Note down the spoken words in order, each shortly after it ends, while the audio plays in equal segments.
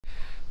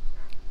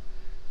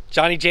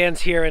JohnnyJans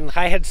here, and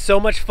I had so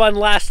much fun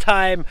last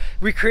time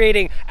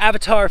recreating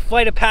Avatar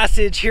Flight of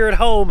Passage here at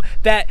home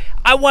that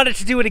I wanted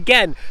to do it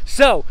again.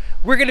 So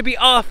we're gonna be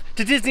off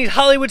to Disney's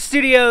Hollywood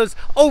Studios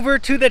over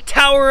to the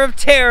Tower of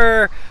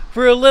Terror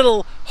for a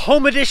little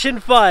home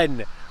edition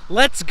fun.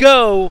 Let's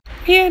go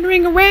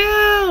meandering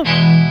around.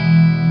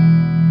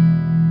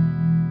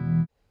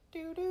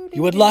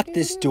 You unlock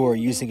this door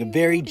using a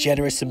very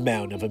generous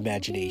amount of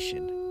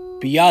imagination.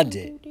 Beyond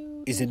it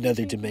is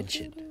another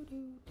dimension.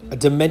 A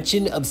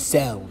dimension of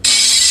sound.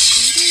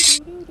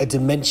 A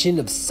dimension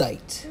of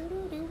sight.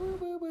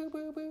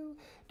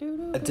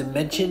 A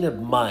dimension of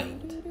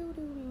mind.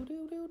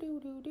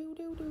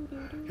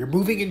 You're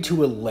moving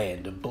into a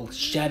land of both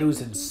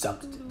shadows and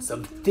substance,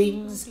 of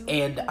things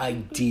and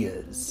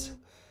ideas.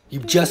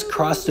 You've just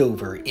crossed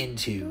over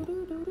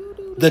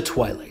into the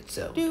Twilight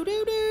Zone.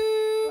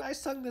 I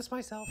sung this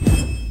myself.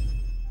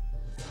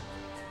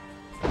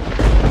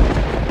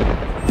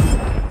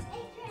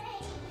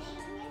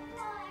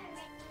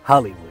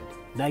 Hollywood,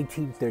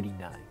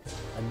 1939.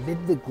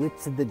 Amid the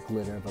glitz and the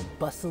glitter of a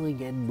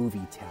bustling end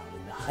movie town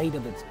in the height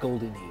of its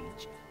golden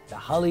age, the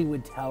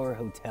Hollywood Tower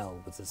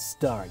Hotel was a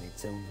star in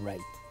its own right.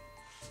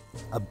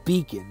 A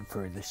beacon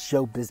for the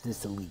show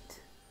business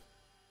elite.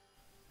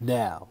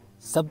 Now,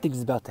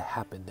 something's about to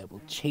happen that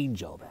will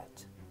change all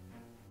that.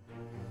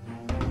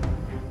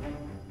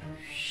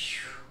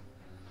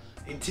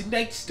 In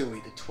tonight's story,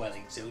 the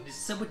Twilight Zone is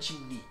somewhat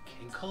unique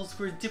and calls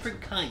for a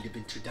different kind of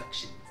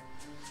introduction.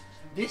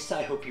 This,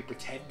 I hope you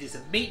pretend, is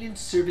a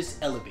maintenance service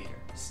elevator,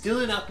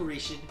 still in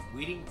operation,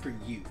 waiting for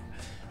you.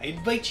 I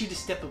invite you to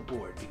step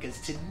aboard because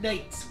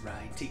tonight's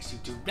ride takes you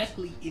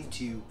directly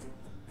into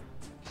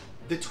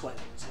the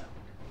Twilight Zone.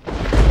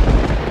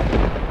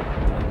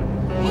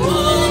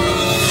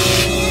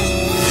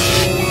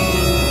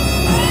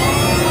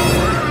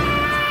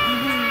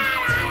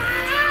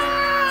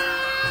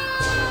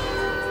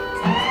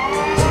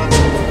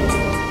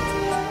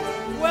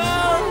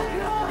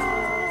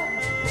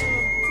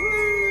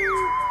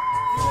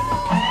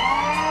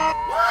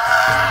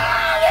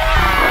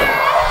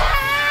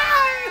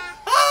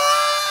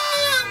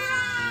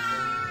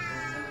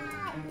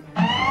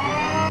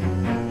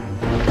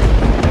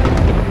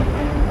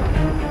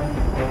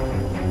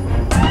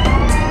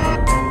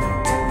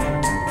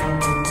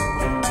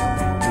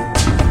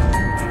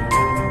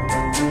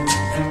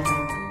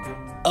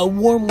 A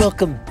warm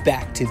welcome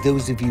back to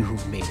those of you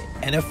who've made it,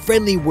 and a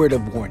friendly word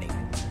of warning.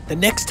 The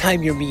next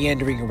time you're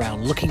meandering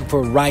around looking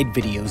for ride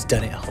videos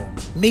done at home,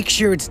 make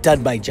sure it's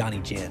done by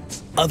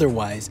JohnnyJans.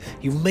 Otherwise,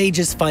 you may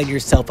just find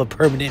yourself a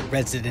permanent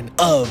resident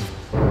of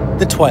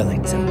the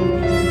Twilight Zone.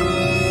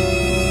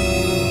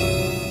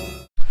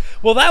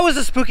 Well, that was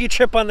a spooky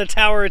trip on the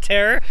Tower of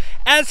Terror.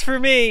 As for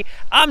me,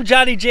 I'm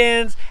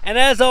JohnnyJans, and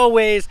as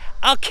always,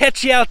 I'll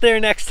catch you out there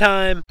next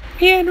time,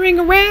 meandering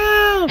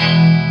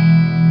around.